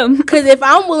to do with them. Because if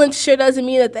I'm willing to share, doesn't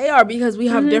mean that they are because we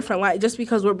have different life. Just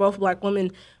because we're both Black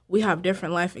women, we have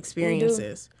different life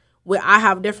experiences. I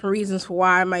have different reasons for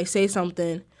why I might say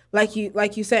something. Like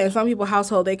you said, in some people's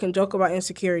household, they can joke about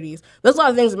insecurities. There's a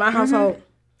lot of things in my household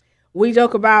we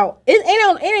joke about. It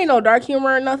ain't no dark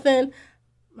humor or nothing.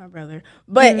 My brother.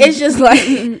 But it's just like,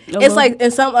 it's like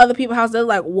in some other people's house, they're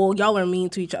like, well, y'all are mean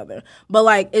to each other. But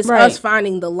like, it's us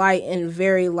finding the light in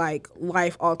very like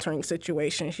life-altering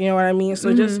situations. You know what I mean? So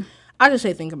I just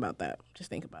say think about that. Just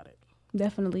think about it.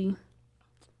 Definitely.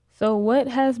 So what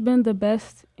has been the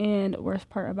best and worst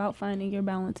part about finding your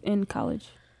balance in college?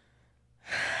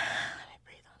 Let me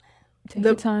breathe on that. Take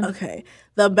your time. Okay.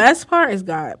 The best part is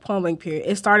God, point blank period.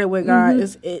 It started with God.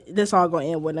 This all going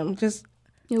to end with him. Just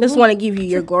want to give you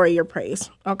your glory, your praise,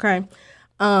 okay?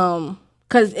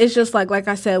 Because it's just like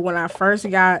I said, when I first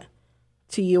got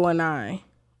to UNI,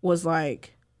 was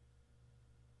like,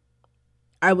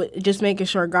 I would just making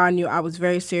sure God knew I was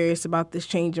very serious about this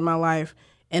change in my life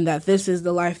and that this is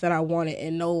the life that I wanted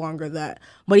and no longer that.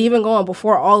 But even going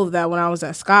before all of that, when I was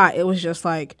at Scott, it was just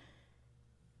like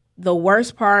the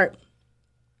worst part,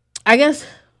 I guess,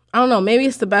 I don't know, maybe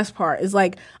it's the best part. It's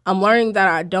like I'm learning that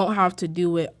I don't have to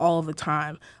do it all the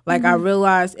time. Like I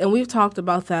realized, and we've talked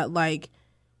about that, like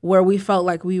where we felt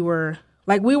like we weren't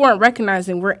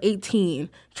recognizing we're 18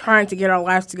 trying to get our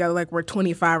lives together like we're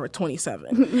 25 or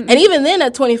 27. And even then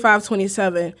at 25,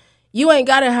 27, you ain't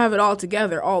got to have it all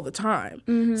together all the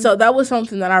time. So that was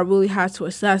something that I really had to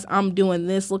assess. I'm doing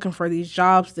this, looking for these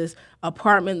jobs, this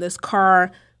apartment, this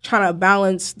car, trying to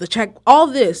balance the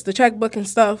checkbook and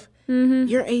stuff.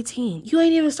 You're 18. You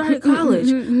ain't even started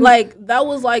college. Like that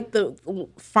was like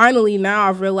finally now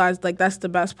I've realized like that's the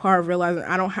best part of realizing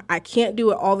I can't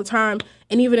do it all the time.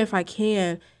 And even if I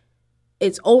can,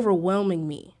 it's overwhelming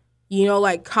me. You know,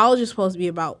 like college is supposed to be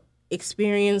about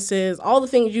experiences, all the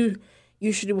things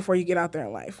you should do before you get out there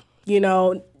in life. You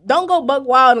know, don't go buck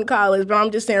wild in college, but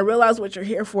I'm just saying realize what you're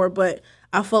here for. But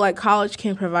I feel like college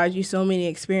can provide you so many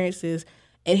experiences.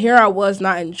 And here I was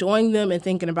not enjoying them and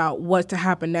thinking about what to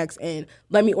happen next and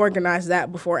let me organize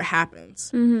that before it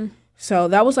happens. So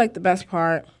that was like the best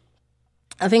part.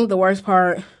 I think the worst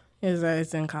part is that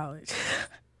it's in college.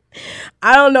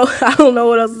 I don't know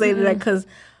what else to say to that because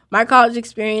my college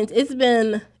experience, it's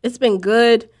been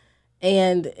good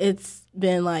and it's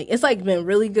been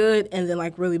really good and then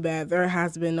like really bad. There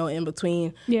has been no in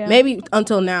between. Yeah. Maybe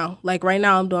until now. Like right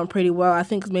now I'm doing pretty well. I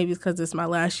think maybe it's because it's my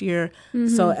last year.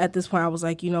 So at this point I was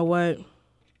like, you know what?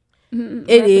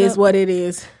 It is what it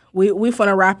is. We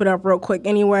finna wrap it up real quick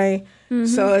anyway.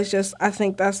 So it's just, I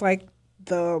think that's like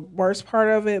the worst part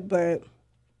of it. But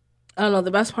I don't know.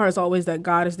 The best part is always that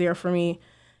God is there for me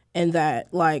and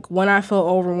that like when I feel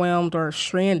overwhelmed or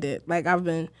stranded, like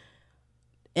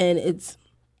and it's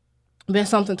been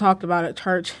something talked about at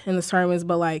church in the sermons,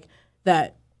 but like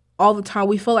that all the time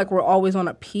we feel like we're always on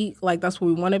a peak, like that's where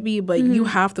we want to be, but you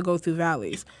have to go through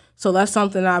valleys. So that's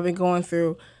something that I've been going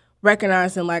through,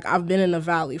 recognizing like I've been in the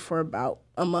valley for about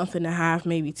a month and a half,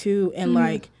 maybe 2, and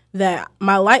like that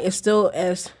my light is still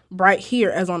as bright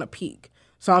here as on a peak.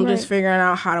 So I'm just figuring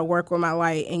out how to work with my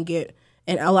light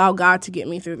and allow God to get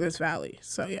me through this valley.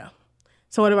 So yeah.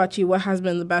 So what about you? What has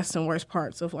been the best and worst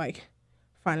parts of like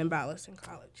finding balance in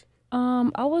college?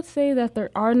 I would say that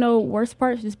there are no worst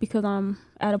parts just because I'm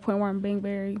at a point where I'm being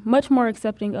very much more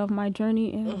accepting of my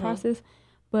journey and process.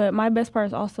 But my best part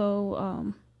is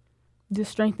also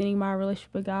just strengthening my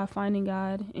relationship with God, finding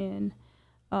God, and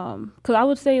because I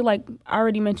would say, like I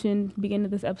already mentioned beginning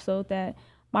of this episode, that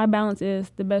my balance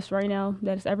is the best right now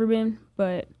that it's ever been.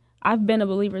 But I've been a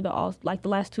believer the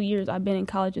last 2 years I've been in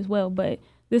college as well. But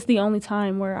this is the only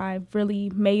time where I've really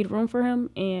made room for him,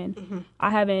 and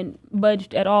I haven't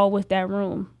budged at all with that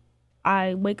room.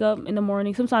 I wake up in the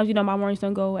morning. Sometimes, my mornings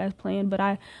don't go as planned, but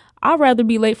I'd rather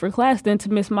be late for class than to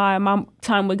miss my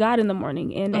time with God in the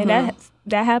morning. And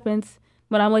that happens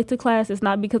when I'm late to class. It's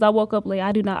not because I woke up late.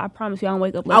 I promise you I don't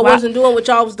wake up late. I wasn't doing what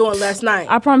y'all was doing last night.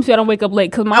 I promise you I don't wake up late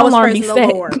because my alarm be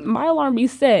set. My alarm be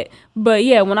set. But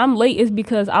yeah, when I'm late, it's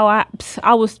because I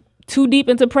was too deep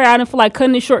into prayer. I didn't feel like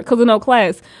cutting it short because of no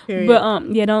class. Period. But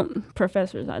don't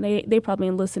professors. They probably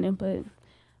ain't listening, but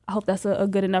I hope that's a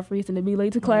good enough reason to be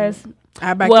late to class.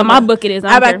 My book it is.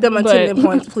 I back them attendance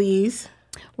points, please.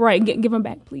 Right, give them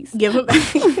back, please. Give them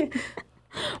back.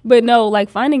 But no, like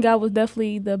finding God was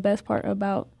definitely the best part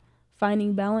about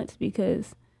finding balance,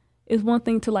 because it's one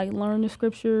thing to like learn the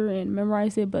scripture and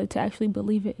memorize it, but to actually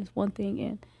believe it is one thing,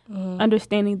 and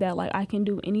understanding that like I can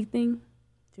do anything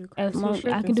as long as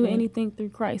I can do anything through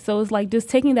Christ. So it's like just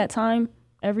taking that time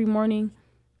every morning,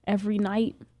 every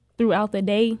night, throughout the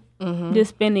day, just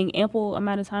spending ample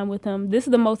amount of time with him. This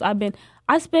is the most I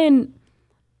feel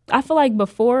like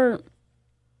before,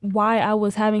 why I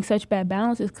was having such bad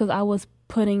balance is because I was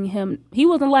putting him, he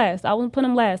wasn't last. I wasn't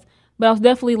putting him last. But I was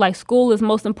definitely like, school is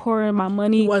most important. My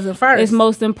money wasn't first. Is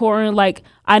most important. Like,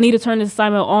 I need to turn this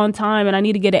assignment on time and I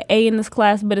need to get an A in this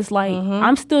class. But it's like,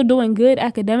 I'm still doing good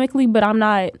academically, but I'm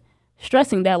not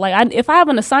stressing that. Like, if I have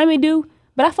an assignment due,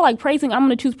 but I feel like praising, I'm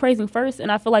going to choose praising first.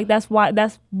 And I feel like that's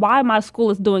why my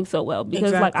school is doing so well.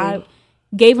 Because like I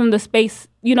gave him the space,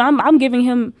 I'm giving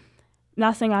him,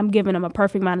 not saying I'm giving him a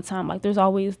perfect amount of time. Like there's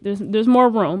more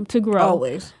room to grow.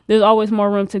 Always. There's always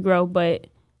more room to grow. But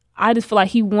I just feel like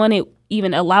he wouldn't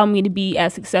even allow me to be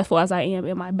as successful as I am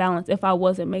in my balance if I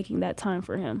wasn't making that time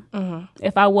for him.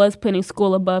 If I was putting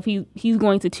school above, he's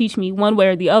going to teach me one way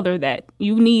or the other that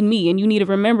you need me, and you need to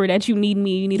remember that you need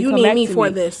me. You need to come back to me. You need me for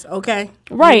this, okay?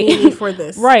 Right. You need me for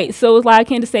this. Right. So it's like I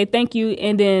can't just say thank you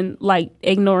and then like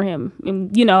ignore him.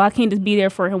 And, I can't just be there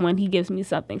for him when he gives me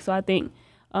something. So I think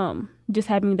just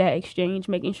having that exchange,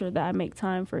 making sure that I make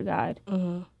time for God,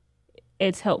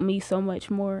 it's helped me so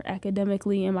much more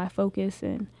academically in my focus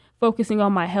and focusing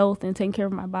on my health and taking care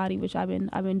of my body, which I've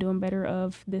been doing better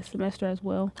of this semester as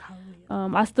well.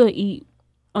 I still eat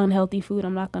unhealthy food.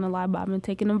 I'm not gonna lie, but I've been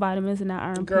taking them vitamins and that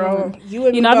iron pill. Girl, you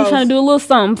and me I've been trying to do a little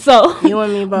something. So you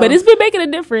and me both. But it's been making a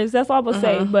difference. That's all I'm gonna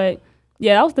say. But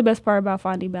yeah, that was the best part about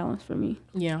finding balance for me.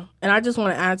 Yeah, and I just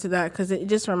want to add to that because it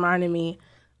just reminded me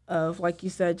of, like you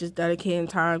said, just dedicating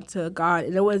time to God.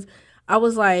 And I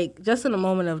was like, just in a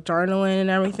moment of journaling and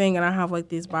everything, and I have like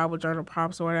these Bible journal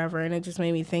prompts or whatever, and it just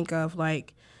made me think of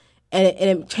like, and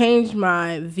it changed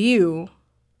my view,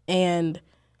 and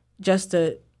just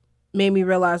made me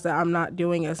realize that I'm not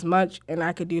doing as much and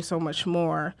I could do so much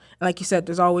more. And like you said,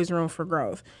 there's always room for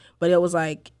growth. But it was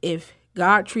like, if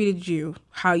God treated you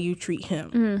how you treat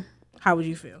him, how would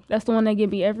you feel? That's the one that get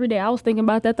me every day. I was thinking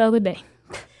about that the other day.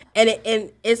 And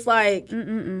it's like,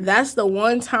 that's the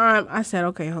one time I said,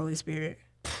 okay, Holy Spirit,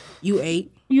 you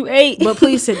ate. You ate. But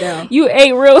please sit down. You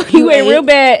ate real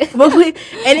bad. But please,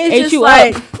 and it's just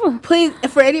like, please,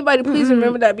 for anybody, please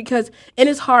remember that, because, and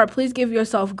it's hard. Please give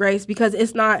yourself grace, because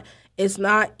it's not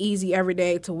easy every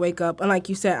day to wake up. And like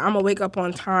you said, I'm going to wake up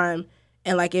on time,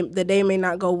 and like the day may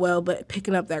not go well, but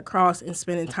picking up that cross and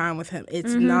spending time with him,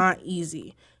 it's not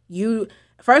easy.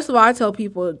 First of all, I tell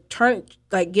people,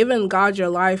 giving God your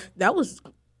life, that was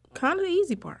kind of the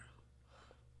easy part.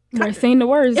 Right, saying the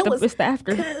words, it's the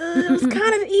after. It was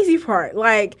kind of the easy part.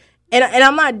 Like, and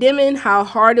I'm not dimming how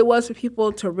hard it was for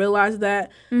people to realize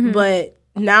that, but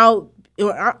now,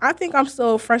 I think I'm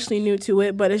still freshly new to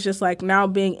it, but it's just like now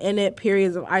being in it,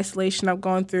 periods of isolation I've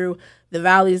gone through, the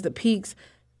valleys, the peaks,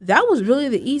 that was really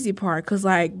the easy part, because,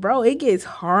 like, bro, it gets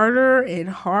harder and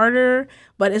harder,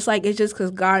 but it's like, it's just because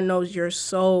God knows you're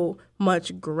so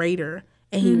much greater,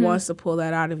 and he wants to pull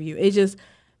that out of you. It just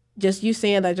you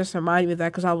saying that just reminded me of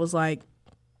that, because I was like,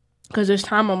 because there's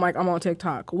time I'm like, I'm on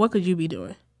TikTok. What could you be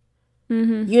doing?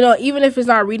 Even if it's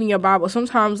not reading your Bible,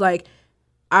 sometimes, like,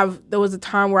 there was a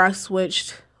time where I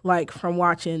switched, like, from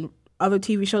watching other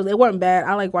TV shows. They weren't bad.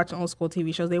 I like watching old school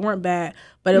TV shows. They weren't bad,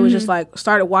 but it was just like,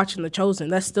 started watching The Chosen.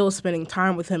 That's still spending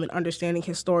time with him and understanding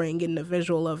his story and getting a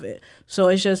visual of it. So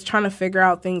it's just trying to figure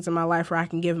out things in my life where I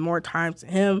can give more time to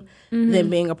him than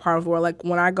being a part of the world. Like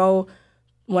when I'm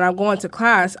going to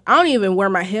class, I don't even wear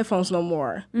my headphones no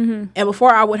more. And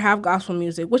before I would have gospel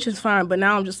music, which is fine, but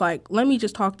now I'm just like, let me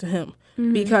just talk to him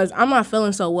because I'm not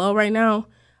feeling so well right now.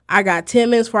 I got 10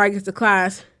 minutes before I get to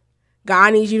class. God,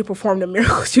 I need you to perform the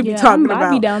miracles you be talking about.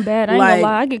 I be down bad. I ain't gonna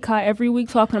lie. I get caught every week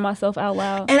talking to myself out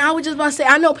loud. And I was just about to say,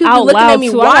 I know people be looking at me.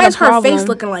 Why is her face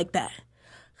looking like that?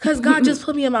 Because God just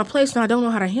put me in my place and I don't know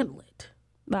how to handle it.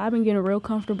 But I've been getting real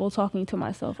comfortable talking to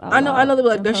myself out loud. I know they be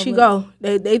like, there she go.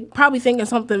 They probably thinking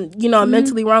something,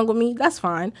 mentally wrong with me. That's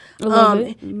fine.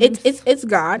 It's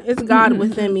God. It's God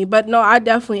within me. But no, I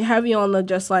definitely heavy on the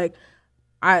just like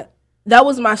that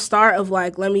was my start of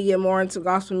like, let me get more into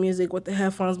gospel music with the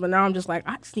headphones. But now I'm just like,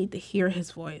 I just need to hear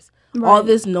his voice. Right. All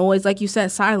this noise, like you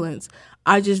said, silence.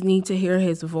 I just need to hear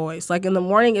his voice. Like in the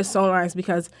morning, it's so nice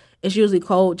because it's usually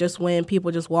cold just when people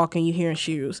just walk and you hearing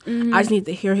shoes. Mm-hmm. I just need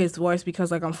to hear his voice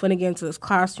because like I'm finna get into this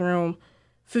classroom.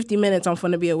 50 minutes, I'm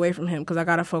finna be away from him because I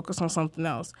got to focus on something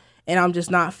else. And I'm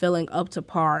just not feeling up to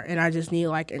par. And I just need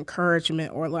like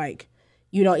encouragement or like,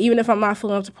 even if I'm not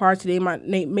feeling up to par today,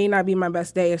 may not be my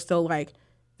best day. It's still like,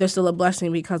 there's still a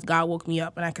blessing because God woke me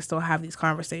up and I can still have these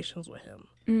conversations with him.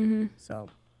 Mm-hmm. So.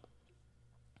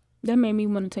 That made me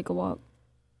want to take a walk.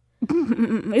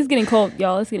 It's getting cold,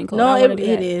 y'all. It's getting cold. No, it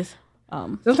is.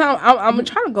 Sometimes I'm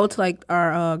trying to go to like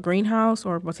our greenhouse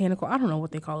or botanical. I don't know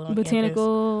what they call it on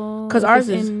botanical. Because ours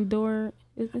is indoor.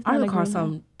 Ours is called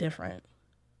something different.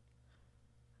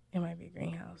 It might be a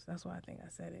greenhouse. That's why I think I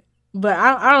said it. But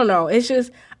I don't know. It's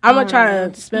just I'm gonna try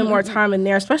to spend more time in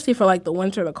there, especially for like the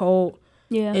winter, the cold.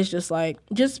 Yeah. It's just like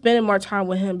spending more time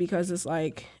with him because it's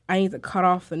like I need to cut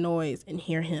off the noise and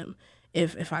hear him.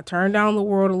 If I turn down the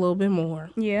world a little bit more,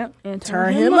 and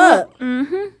turn him up.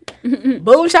 Mm-hmm.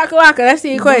 Boom shakalaka. That's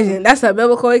the equation. Mm-hmm. That's a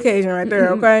biblical equation right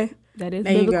there. Okay, that is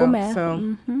there biblical math.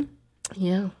 So,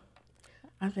 yeah,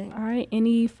 I think. All right.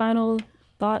 Any final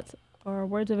thoughts or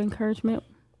words of encouragement?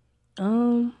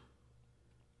 I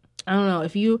don't know.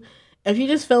 If you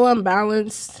just feel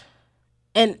unbalanced,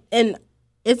 and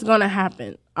it's gonna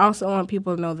happen. I also want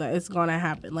people to know that it's gonna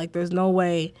happen. Like, there's no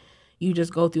way you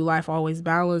just go through life always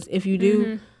balanced. If you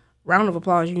do, round of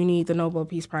applause. You need the Nobel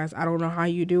Peace Prize. I don't know how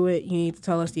you do it. You need to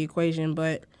tell us the equation.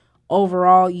 But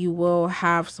overall, you will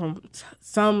have some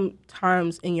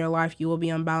times in your life you will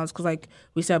be unbalanced. Because like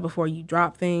we said before, you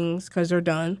drop things because they're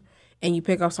done. And you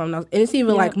pick up something else. And it's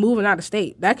even like moving out of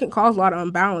state. That can cause a lot of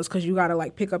imbalance because you got to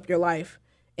like pick up your life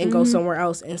and go somewhere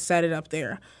else and set it up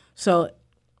there. So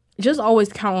just always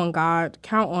count on God.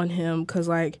 Count on him because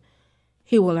like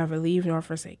he will never leave nor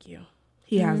forsake you.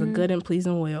 He has a good and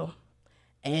pleasing will.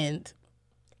 And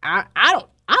I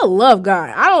love God.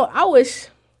 I wish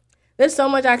there's so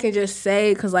much I can just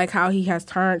say because like how he has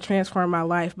transformed my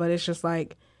life. But it's just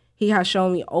like he has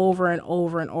shown me over and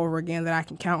over and over again that I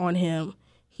can count on him.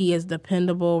 He is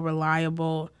dependable,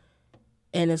 reliable.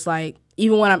 And it's like,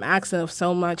 even when I'm asking of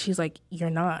so much, he's like, you're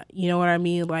not. You know what I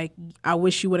mean? Like, I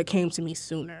wish you would have came to me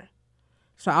sooner.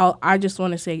 So I just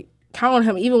want to say, count on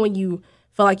him. Even when you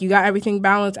feel like you got everything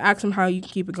balanced, ask him how you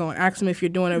can keep it going. Ask him if you're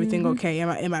doing everything okay.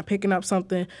 Am I picking up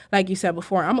something? Like you said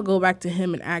before, I'm going to go back to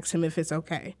him and ask him if it's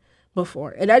okay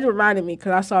before. And that reminded me,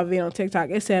 because I saw a video on TikTok.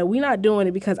 It said, we're not doing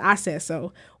it because I said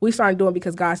so. We started doing it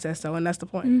because God said so, and that's the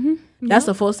point. Mm-hmm. That's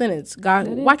the full sentence. God,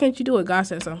 why can't you do it? God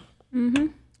said so. Mm-hmm.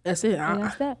 That's it. And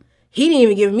that's that. He didn't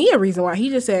even give me a reason why. He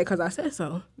just said, because I said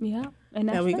so. Yeah. And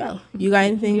that's there we go. You got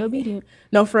anything? Be obedient.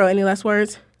 No, for real. Any last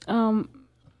words?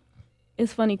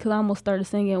 It's funny because I almost started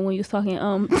singing when you was talking.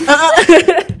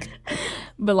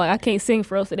 But like I can't sing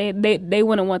for real, so they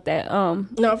wouldn't want that.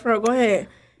 No, for real. Go ahead.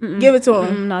 Give it to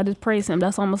him. No, just praise him.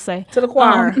 That's all I'm gonna say. To the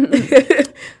choir.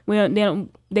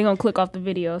 They gonna click off the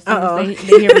video as soon as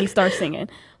they hear me start singing.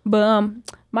 But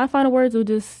my final words will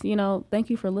just,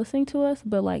 thank you for listening to us.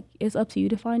 But like, it's up to you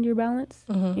to find your balance,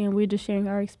 and we're just sharing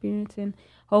our experience, and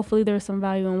hopefully there's some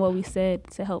value in what we said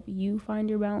to help you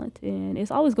find your balance. And it's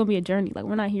always gonna be a journey. Like,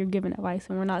 we're not here giving advice,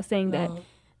 and we're not saying that.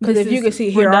 Because if you can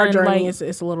see here, our journey is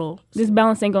a little. This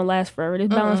balance ain't gonna last forever. This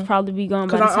balance probably be gone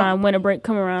by the time winter break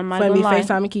come around. Let me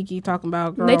FaceTime and Kiki talking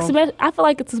about girl. Next semester, I feel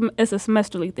like it's a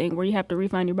semesterly thing where you have to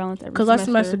refine your balance every semester. Because last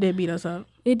semester did beat us up.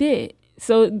 It did.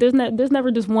 So there's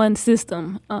never just one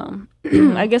system.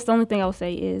 I guess the only thing I would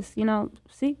say is,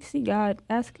 seek God,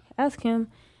 ask Him.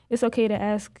 It's okay to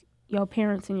ask your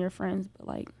parents and your friends, but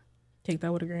like, take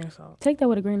that with a grain of salt. Take that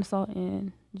with a grain of salt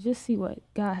and just see what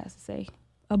God has to say.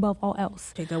 Above all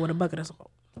else. Take that with a bucket of salt.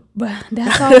 But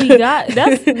that's all we got.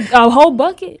 That's a whole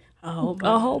bucket. A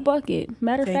whole bucket.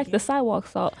 Matter of fact, the sidewalk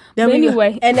salt. But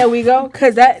anyway. And there we go.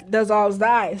 Because that does all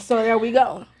die. So there we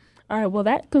go. All right. Well,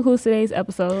 that concludes today's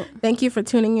episode. Thank you for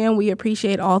tuning in. We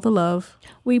appreciate all the love.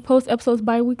 We post episodes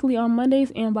bi-weekly on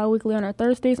Mondays and bi-weekly on our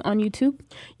Thursdays on YouTube.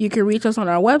 You can reach us on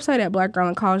our website at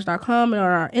blackgirlandcollege.com and on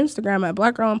our Instagram at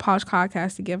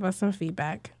blackgirlandcollegepodcast to give us some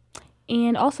feedback.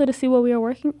 and also to see what we are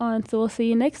working on. So we'll see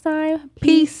you next time.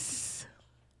 Peace.